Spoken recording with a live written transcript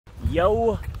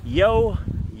Yo, yo,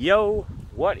 yo,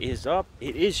 what is up?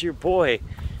 It is your boy,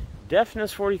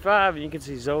 Deafness45, and you can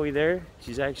see Zoe there.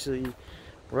 She's actually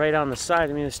right on the side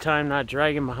of me this time, not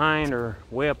dragging behind or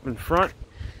way up in front.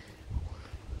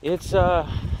 It's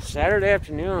Saturday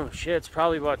afternoon. Shit, it's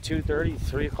probably about 2:30,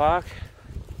 3 o'clock.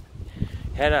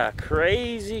 Had a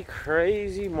crazy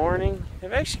morning.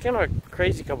 I've actually kind of a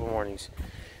crazy couple mornings.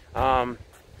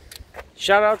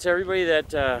 Shout out to everybody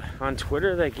that on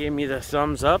Twitter that gave me the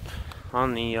thumbs up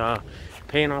on the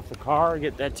paying off the car,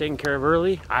 get that taken care of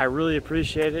early. I really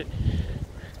appreciate it.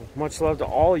 Much love to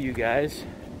all of you guys,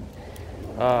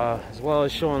 as well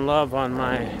as showing love on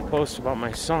my post about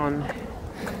my son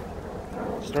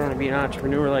starting to be an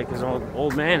entrepreneur like his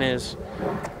old man is.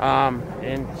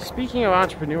 And speaking of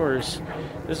entrepreneurs,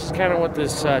 this is kind of what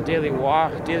this daily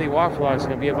walk vlog is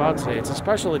going to be about today. It's a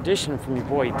special edition from your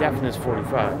boy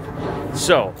Deafness45.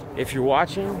 So if you're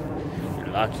watching, you're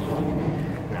lucky.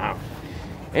 Now,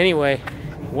 anyway,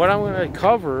 what I'm going to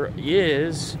cover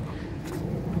is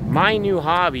my new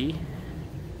hobby,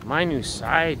 my new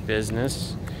side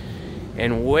business,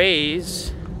 and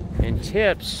ways and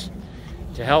tips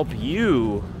to help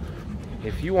you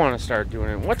if you want to start doing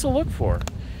it. What to look for,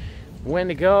 when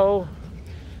to go,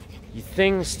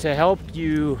 things to help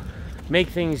you make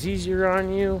things easier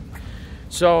on you.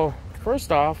 So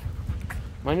first off,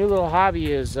 my new little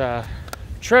hobby is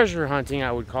treasure hunting,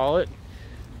 I would call it.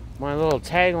 My little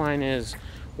tagline is,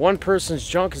 one person's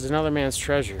junk is another man's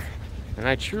treasure. And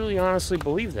I truly honestly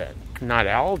believe that. Not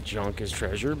all junk is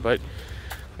treasure, but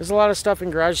there's a lot of stuff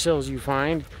in garage sales you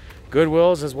find,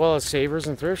 Goodwills as well as Savers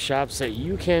and thrift shops, that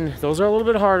you can, those are a little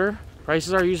bit harder.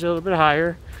 Prices are usually a little bit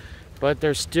higher, but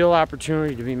there's still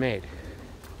opportunity to be made.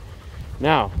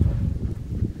 Now,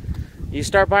 you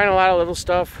start buying a lot of little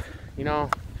stuff, you know,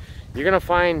 you're gonna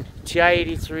find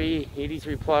TI-83,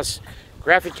 83 plus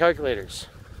graphic calculators.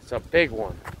 It's a big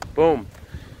one. Boom.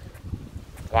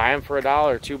 Buy them for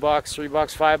 $1, $2,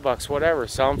 $3, $5, whatever.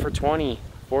 Sell them for 20,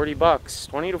 40 bucks,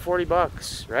 20 to 40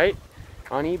 bucks, right?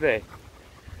 On eBay.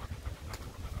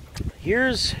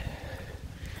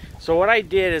 So what I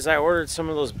did is I ordered some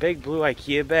of those big blue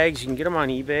IKEA bags. You can get them on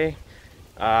eBay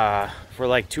for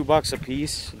like $2 a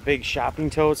piece. Big shopping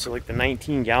totes, so like the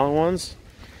 19-gallon ones.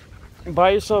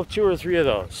 Buy yourself 2 or 3 of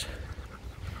those.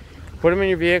 Put them in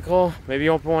your vehicle. Maybe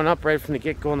open one up right from the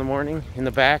get-go in the morning, in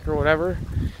the back or whatever,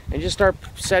 and just start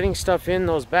setting stuff in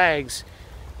those bags,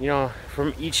 you know,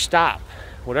 from each stop,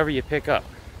 whatever you pick up.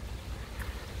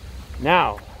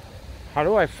 Now, how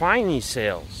do I find these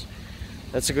sales?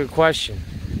 That's a good question.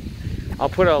 I'll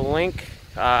put a link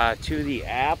to the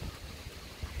app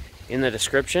in the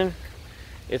description.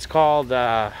 It's called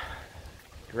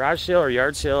Garage Sale or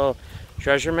Yard Sale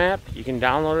Treasure Map. You can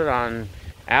download it on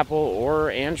Apple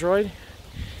or Android.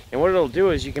 And what it'll do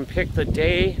is you can pick the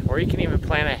day, or you can even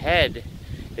plan ahead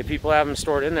if people have them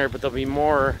stored in there, but there'll be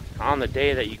more on the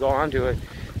day that you go onto it.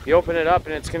 You open it up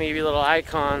and it's going to give you little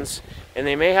icons, and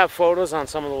they may have photos on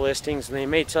some of the listings, and they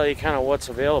may tell you kind of what's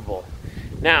available.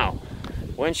 Now,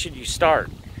 when should you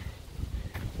start?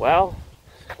 Well,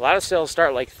 a lot of sales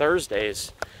start like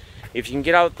Thursdays. If you can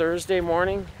get out Thursday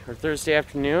morning or Thursday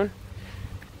afternoon,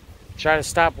 try to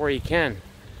stop where you can.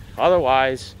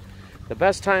 Otherwise, the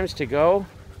best times to go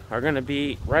are going to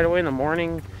be right away in the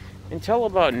morning until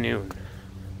about noon.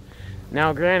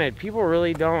 Now, granted, some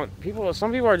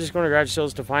people are just going to garage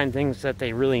sales to find things that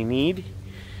they really need.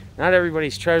 Not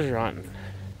everybody's treasure hunting.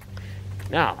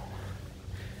 Now,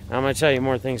 I'm going to tell you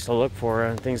more things to look for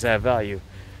and things that have value.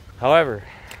 However,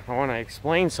 I want to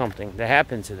explain something that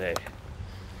happened today.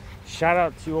 Shout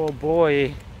out to old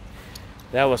boy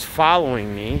that was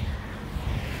following me,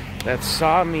 that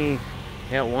saw me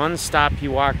at one stop. He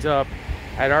walked up.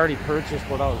 I'd already purchased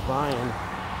what I was buying.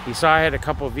 He saw I had a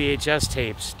couple of VHS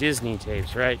tapes, Disney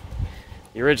tapes, right?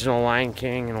 The original Lion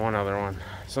King and one other one.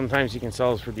 Sometimes you can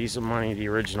sell those for decent money, the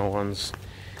original ones.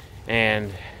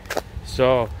 And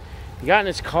so he got in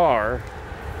his car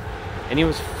and he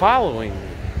was following me.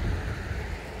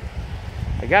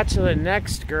 I got to the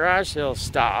next garage sale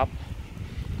stop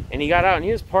and he got out, and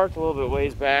he was parked a little bit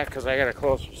ways back because I got a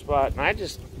closer spot, and I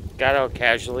just got out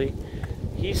casually.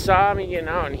 He saw me getting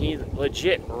out and he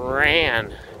legit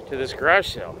ran to this garage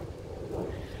sale.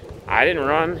 I didn't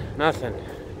run, nothing.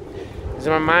 Because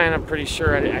in my mind, I'm pretty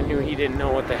sure I knew he didn't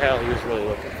know what the hell he was really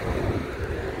looking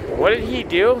for. What did he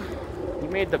do? He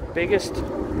made the biggest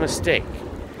mistake.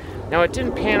 Now, it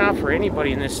didn't pan out for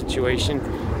anybody in this situation,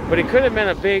 but it could have been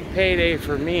a big payday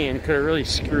for me and could have really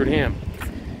screwed him.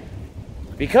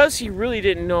 Because he really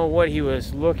didn't know what he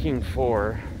was looking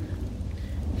for,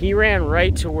 he ran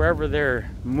right to wherever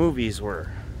their movies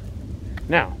were.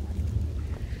 Now,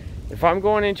 If I'm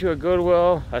going into a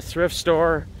Goodwill, a thrift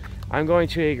store, I'm going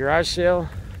to a garage sale,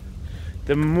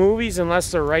 the movies,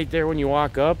 unless they're right there when you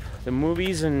walk up, the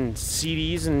movies and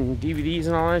CDs and DVDs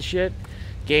and all that shit,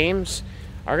 games,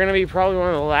 are going to be probably one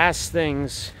of the last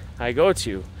things I go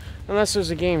to, unless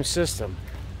there's a game system.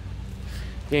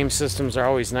 Game systems are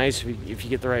always nice if you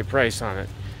get the right price on it.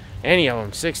 Any of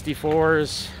them,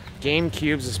 64s,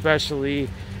 GameCubes especially,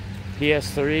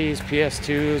 PS3s,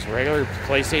 PS2s, regular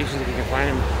PlayStations if you can find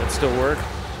them that still work.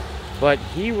 But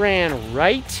he ran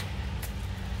right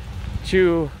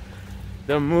to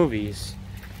the movies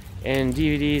and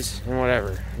DVDs and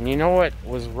whatever. And you know what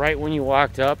was right when you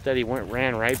walked up that he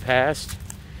ran right past?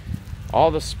 All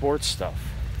the sports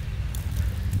stuff.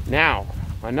 Now,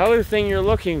 another thing you're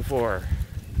looking for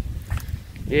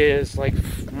is like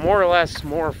more or less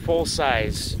more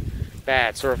full-size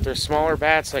bats, or if they're smaller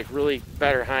bats, like really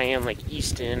better high-end, like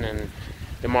Easton and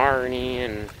DeMarney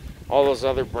and all those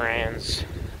other brands,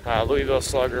 Louisville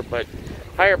Slugger, but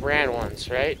higher brand ones,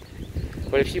 right?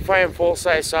 But if you find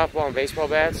full-size softball and baseball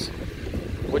bats,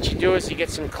 what you do is you get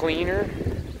some cleaner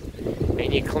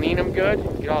and you clean them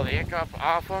good, get all the ick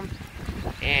off them,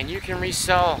 and you can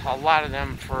resell a lot of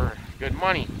them for good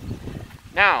money.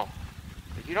 Now,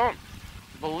 if you don't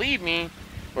believe me,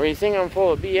 or you think I'm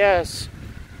full of BS,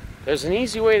 there's an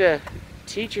easy way to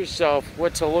teach yourself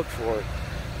what to look for.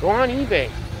 Go on eBay.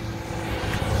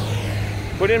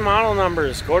 Put in model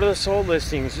numbers. Go to the sold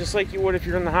listings, just like you would if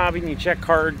you're in the hobby and you're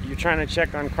trying to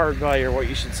check on card value or what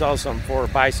you should sell something for or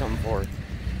buy something for.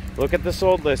 Look at the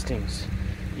sold listings.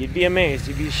 You'd be amazed.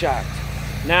 You'd be shocked.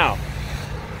 Now,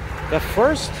 the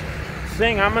first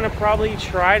thing I'm going to probably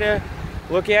try to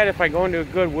look at if I go into a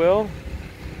Goodwill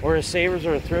or a Savers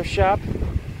or a thrift shop,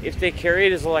 if they carry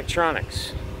it, is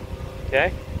electronics.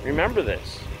 Okay? Remember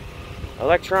this.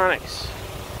 Electronics.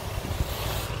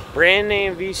 Brand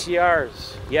name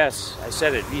VCRs. Yes, I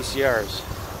said it, VCRs.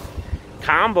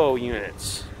 Combo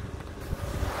units.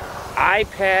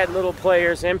 iPad little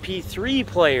players, MP3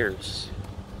 players.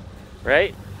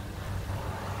 Right?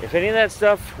 If any of that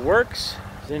stuff works,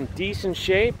 is in decent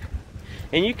shape,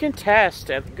 and you can test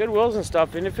at Goodwills and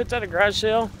stuff, and if it's at a garage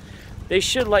sale, they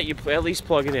should let you at least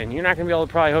plug it in. You're not going to be able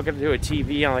to probably hook it to a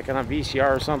TV on like on a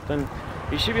VCR or something.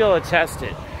 You should be able to test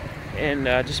it and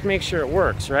just make sure it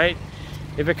works, right?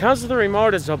 If it comes with a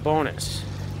remote, it's a bonus.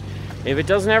 If it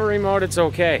doesn't have a remote, it's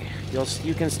okay.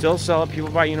 You can still sell it. People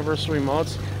buy universal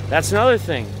remotes. That's another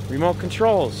thing. Remote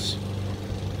controls.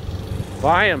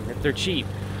 Buy them if they're cheap.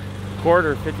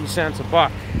 Quarter, 50 cents, a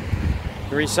buck.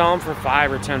 You resell them for $5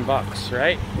 or $10,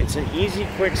 right? It's an easy,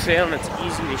 quick sale, and it's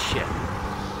easy to ship.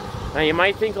 Now you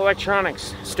might think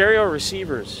electronics, stereo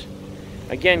receivers,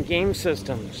 again, game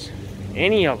systems,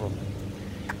 any of them.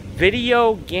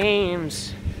 Video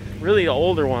games, really the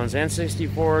older ones,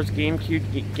 N64s,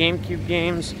 GameCube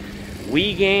games,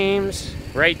 Wii games,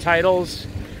 right titles.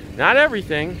 Not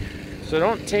everything, so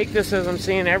don't take this as I'm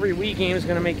saying every Wii game is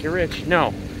going to make you rich.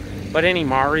 No, but any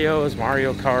Marios,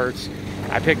 Mario Karts.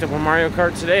 I picked up a Mario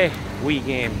Kart today, Wii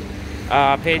game.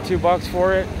 Paid $2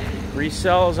 for it.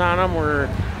 Resells on them were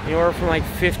anywhere from like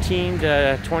 15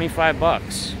 to 25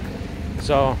 bucks.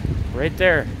 So right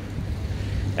there,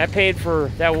 that paid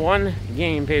for that one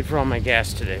game, paid for all my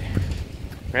gas today,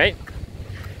 right?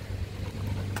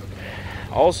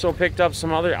 Also picked up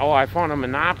some other, I found a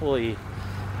Monopoly,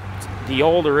 the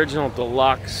old original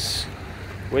deluxe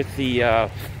with the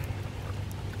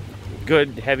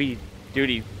good heavy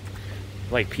duty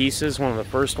like pieces, one of the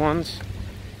first ones.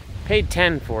 Paid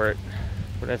 10 for it,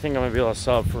 but I think I'm gonna be able to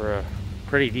sell it for a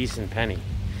pretty decent penny.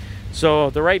 So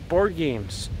the right board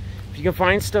games, if you can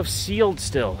find stuff sealed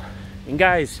still. And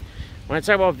guys, when I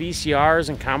talk about VCRs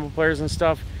and combo players and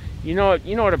stuff, you know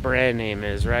what a brand name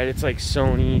is, right? It's like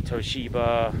Sony,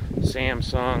 Toshiba,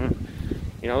 Samsung.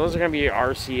 You know, those are gonna be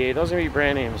RCA. Those are gonna be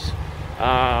brand names.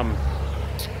 Trying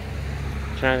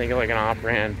to think of like an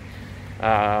off-brand.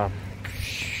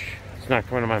 It's not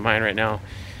coming to my mind right now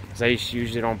because I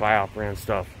usually don't buy off-brand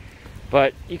stuff.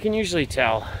 But you can usually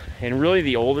tell. And really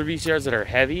the older VCRs that are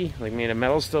heavy, like made of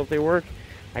metal still if they work.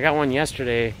 I got one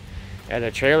yesterday at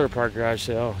a trailer park garage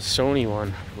sale, Sony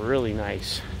one, really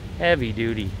nice, heavy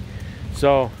duty.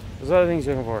 So there's other things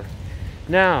you're looking for.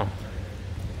 Now,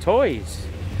 toys.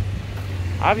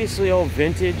 Obviously old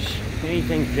vintage,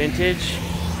 anything vintage.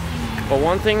 But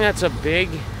one thing that's a big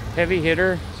heavy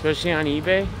hitter, especially on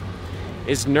eBay,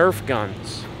 is Nerf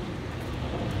guns.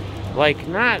 Like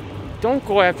don't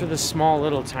go after the small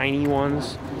little tiny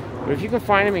ones, but if you can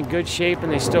find them in good shape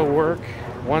and they still work,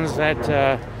 ones that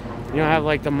have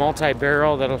like the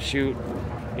multi-barrel that'll shoot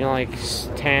like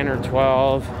 10 or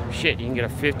 12, shit, you can get a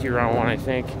 50 round one. I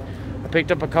think I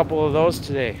picked up a couple of those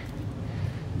today.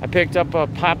 I picked up a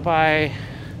Popeye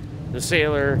the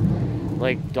Sailor,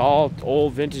 like doll,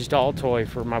 old vintage doll toy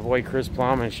for my boy Chris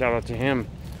Plowman. Shout out to him.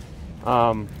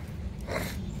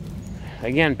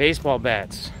 Again, baseball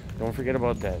bats. Don't forget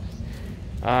about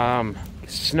that.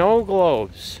 Snow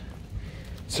globes.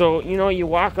 So, you know, you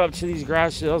walk up to these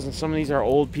garage sales and some of these are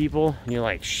old people and you're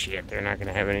like, shit, they're not going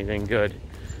to have anything good.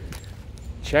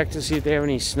 Check to see if they have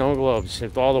any snow globes.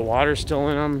 If all the water's still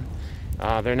in them,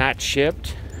 they're not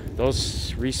chipped,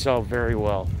 those resell very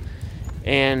well.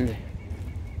 And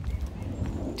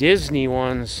Disney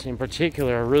ones in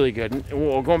particular are really good.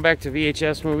 Well, going back to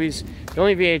VHS movies, the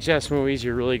only VHS movies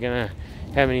you're really going to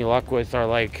have any luck with are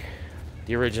like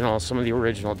the original, some of the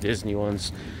original Disney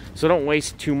ones. So don't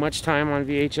waste too much time on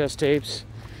VHS tapes,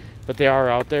 but they are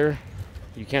out there.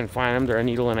 You can find them. They're a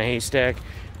needle in a haystack.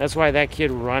 That's why that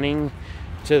kid running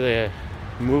to the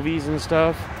movies and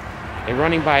stuff and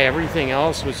running by everything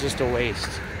else was just a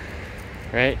waste,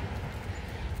 right?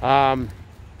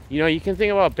 You know, you can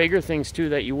think about bigger things too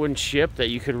that you wouldn't ship that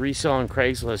you could resell on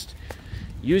Craigslist.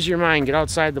 Use your mind. Get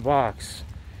outside the box.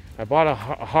 I bought a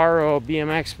Haro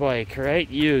BMX bike, right?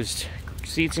 Used.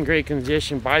 Seats in great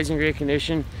condition, body's in great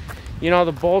condition. You know,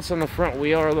 the bolts on the front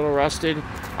wheel are a little rusted.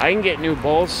 I can get new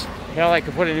bolts. Hell, I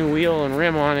could put a new wheel and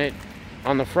rim on it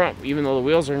on the front, even though the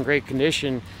wheels are in great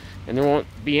condition and there won't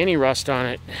be any rust on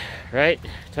it, right?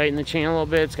 Tighten the chain a little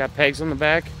bit. It's got pegs on the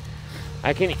back.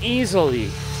 I can easily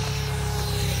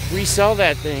resell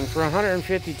that thing for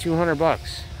 150, 200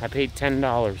 bucks. I paid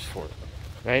 $10 for it,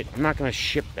 right? I'm not going to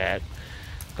ship that,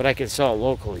 but I can sell it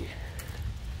locally.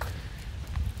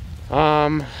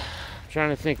 I'm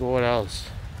trying to think of what else.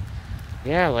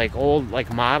 Yeah, like old,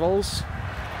 like models.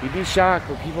 You'd be shocked,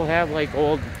 but people have like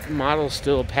old models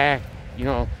still packed, you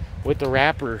know, with the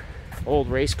wrapper. Old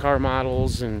race car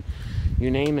models and you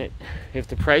name it. If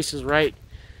the price is right,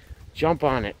 jump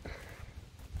on it.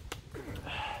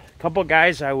 A couple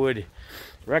guys I would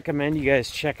recommend you guys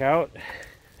check out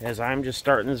as I'm just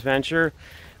starting this venture,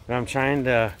 but I'm trying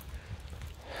to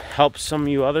help some of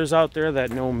you others out there that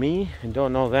know me and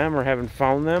don't know them or haven't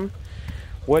found them.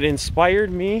 What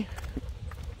inspired me,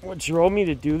 what drove me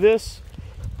to do this,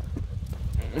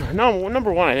 no,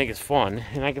 number one, I think it's fun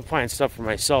and I can find stuff for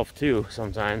myself too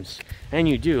sometimes, and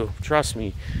you do, trust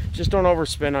me. Just don't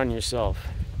overspend on yourself,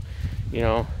 you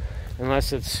know,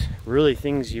 unless it's really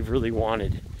things you've really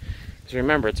wanted, because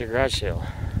remember, it's a garage sale.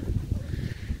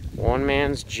 One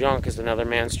man's junk is another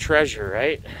man's treasure,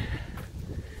 right?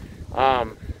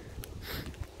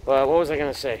 But what was I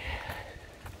gonna say?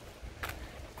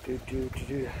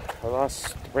 I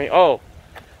lost the brain. Oh,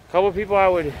 a couple of people I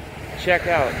would check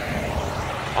out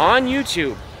on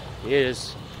YouTube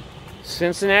is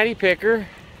Cincinnati Picker.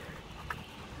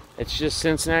 It's just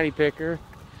Cincinnati Picker.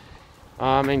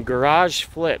 And Garage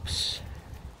Flips.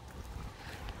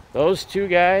 Those two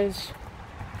guys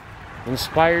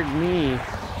inspired me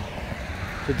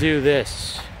to do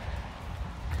this.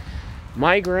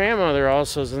 My grandmother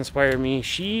also has inspired me.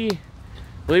 She,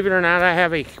 believe it or not, I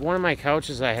have one of my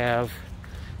couches I have,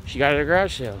 she got at a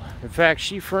garage sale. In fact,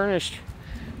 she furnished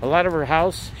a lot of her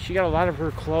house. She got a lot of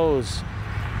her clothes,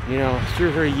 you know,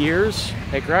 through her years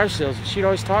at garage sales. She'd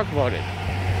always talk about it.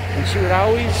 And she would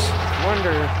always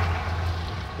wonder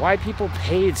why people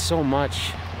paid so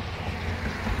much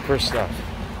for stuff,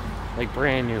 like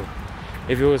brand new,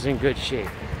 if it was in good shape.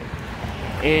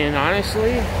 And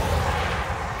honestly,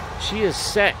 she is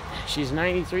set. She's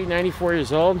 93, 94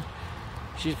 years old.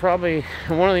 She's probably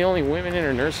one of the only women in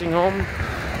her nursing home.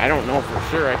 I don't know for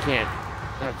sure. I can't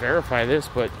verify this,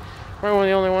 but probably one of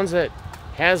the only ones that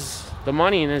has the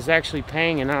money and is actually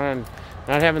paying and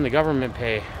not having the government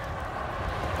pay.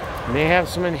 May have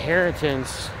some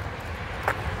inheritance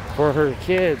for her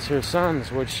kids, her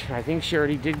sons, which I think she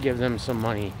already did give them some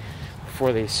money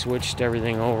before they switched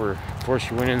everything over, before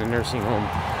she went in the nursing home.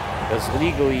 Because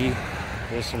legally,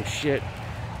 there's some shit.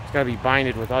 It's got to be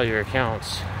binded with all your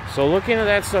accounts. So look into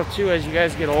that stuff too as you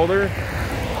guys get older.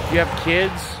 If you have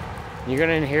kids, you're going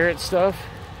to inherit stuff.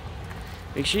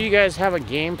 Make sure you guys have a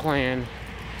game plan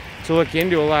to look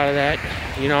into a lot of that,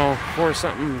 you know, before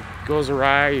something goes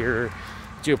awry or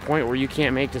to a point where you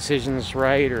can't make decisions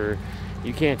right or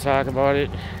you can't talk about it,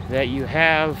 that you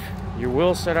have your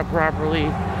will set up properly,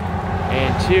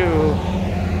 and two,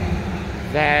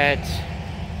 that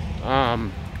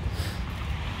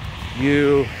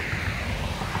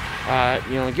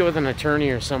you know, get with an attorney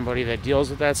or somebody that deals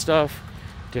with that stuff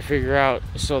to figure out,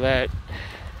 so that,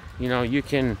 you know, you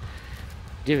can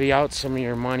divvy out some of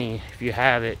your money if you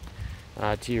have it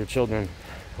to your children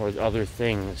or other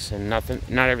things, and not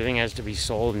everything has to be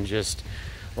sold and just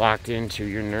locked into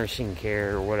your nursing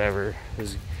care or whatever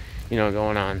is, you know,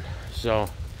 going on. So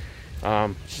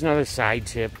Just another side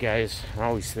tip, guys. I'm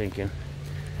always thinking.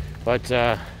 But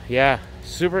yeah,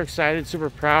 super excited, super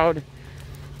proud.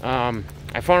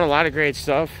 I found a lot of great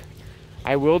stuff.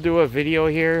 I will do a video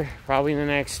here probably in the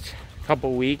next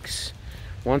couple weeks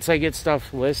once I get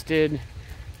stuff listed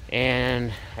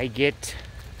and I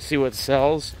see what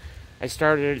sells. I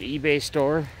started an eBay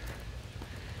store.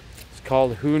 It's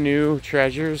called Who Knew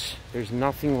Treasures. There's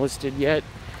nothing listed yet.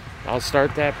 I'll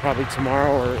start that probably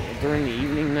tomorrow or during the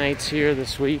evening nights here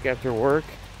this week after work.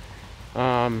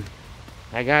 I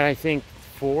got, I think,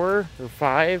 4 or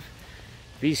 5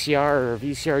 VCR or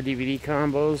VCR DVD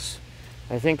combos.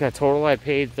 I think a total I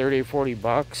paid 30 or 40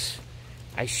 bucks.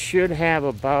 I should have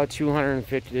about $250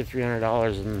 to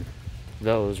 $300 in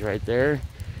those right there.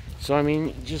 So I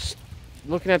mean, just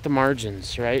looking at the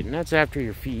margins, right? And that's after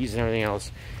your fees and everything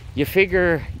else. You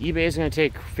figure eBay is going to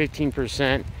take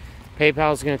 15%,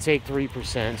 PayPal is going to take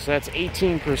 3%, so that's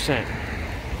 18%.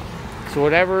 So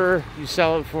whatever you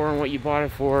sell it for and what you bought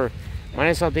it for,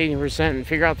 minus out 18% and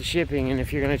figure out the shipping, and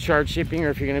if you're going to charge shipping or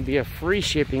if you're going to be a free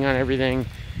shipping on everything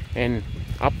and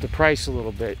up the price a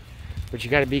little bit. But you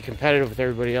got to be competitive with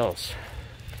everybody else.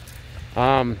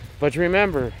 But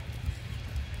remember,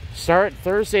 start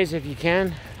Thursdays if you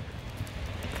can.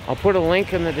 I'll put a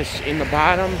link in the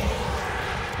bottom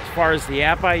as far as the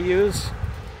app I use.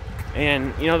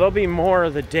 And you know, there'll be more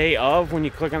of the day of when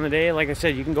you click on the day. Like I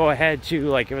said, you can go ahead to,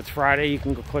 like if it's Friday, you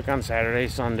can go click on Saturday,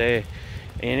 Sunday,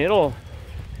 and it's all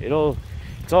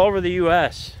over the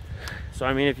US. So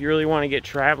I mean, if you really want to get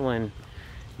traveling,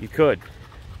 you could.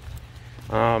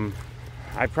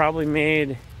 I probably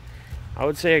made, I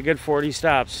would say, a good 40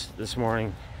 stops this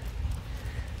morning.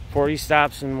 40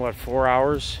 stops in what, 4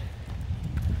 hours?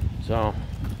 So,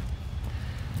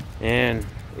 and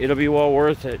it'll be well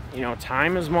worth it. You know,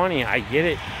 time is money. I get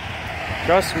it.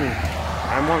 Trust me.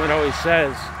 I'm one that always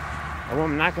says,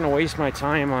 I'm not going to waste my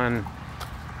time on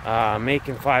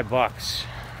making $5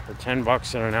 or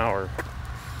 $10 in an hour.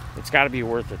 It's got to be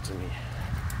worth it to me.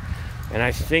 And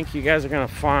I think you guys are going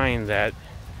to find that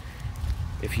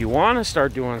if you want to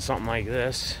start doing something like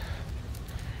this,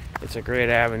 it's a great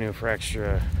avenue for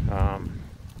extra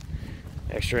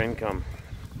income.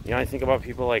 You know, I think about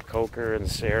people like Coker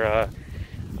and Sarah.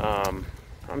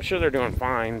 I'm sure they're doing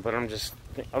fine, but I'm just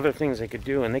other things they could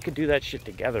do, and they could do that shit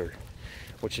together,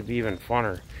 which would be even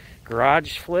funner.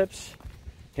 Garage flips,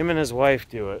 him and his wife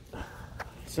do it.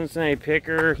 Cincinnati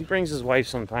Picker, he brings his wife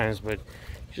sometimes, but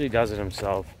usually does it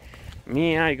himself.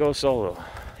 Me, I go solo,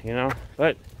 you know,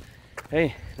 but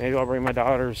hey, maybe I'll bring my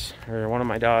daughters, or one of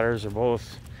my daughters, or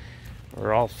both,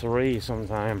 or all three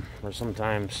sometime, or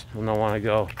sometimes when they'll want to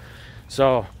go.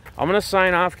 So I'm gonna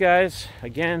sign off, guys.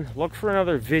 Again, look for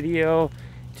another video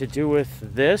to do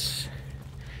with this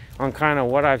on kind of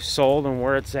what I've sold and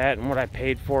where it's at and what I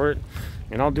paid for it,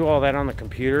 and I'll do all that on the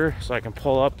computer so I can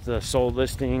pull up the sold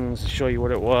listings, show you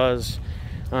what it was.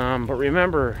 But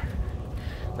remember,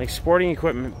 like sporting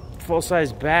equipment,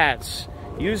 full-size bats,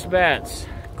 used bats,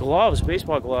 gloves,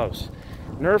 baseball gloves,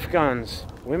 Nerf guns,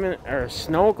 women or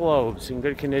snow globes in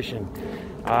good condition,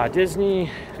 Disney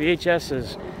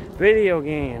VHSs, video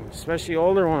games, especially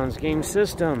older ones, game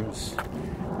systems,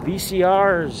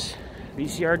 VCRs,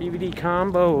 VCR DVD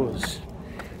combos,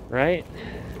 right?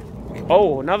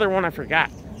 Oh, another one I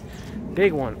forgot,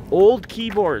 big one, old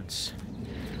keyboards.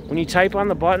 When you type on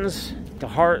the buttons, the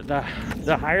higher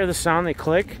the sound they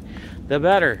click, the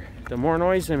better, the more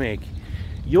noise they make.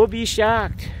 You'll be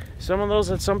shocked. Some of those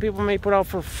that some people may put out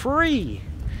for free,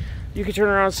 you can turn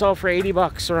around and sell for 80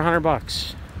 bucks or 100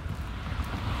 bucks.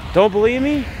 Don't believe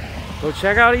me? Go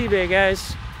check out eBay,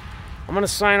 guys. I'm gonna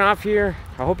sign off here.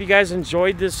 I hope you guys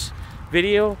enjoyed this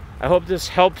video. I hope this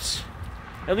helps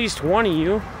at least one of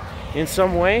you in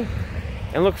some way,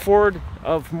 and look forward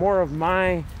of more of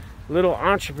my little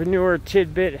entrepreneur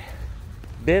tidbit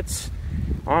bits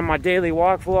on my daily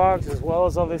walk vlogs, as well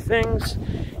as other things.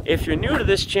 If you're new to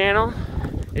this channel,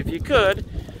 if you could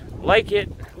like it,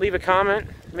 leave a comment,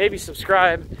 maybe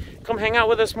subscribe, come hang out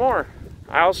with us more.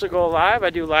 I also go live. I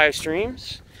do live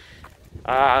streams.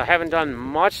 I haven't done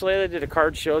much lately. I did a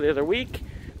card show the other week,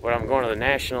 but I'm going to the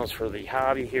Nationals for the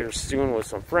hobby here soon with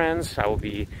some friends. I will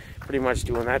be pretty much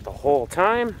doing that the whole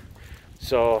time.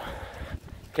 So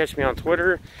catch me on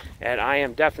Twitter at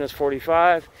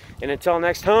IamDeafness45. And until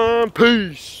next time,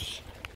 peace.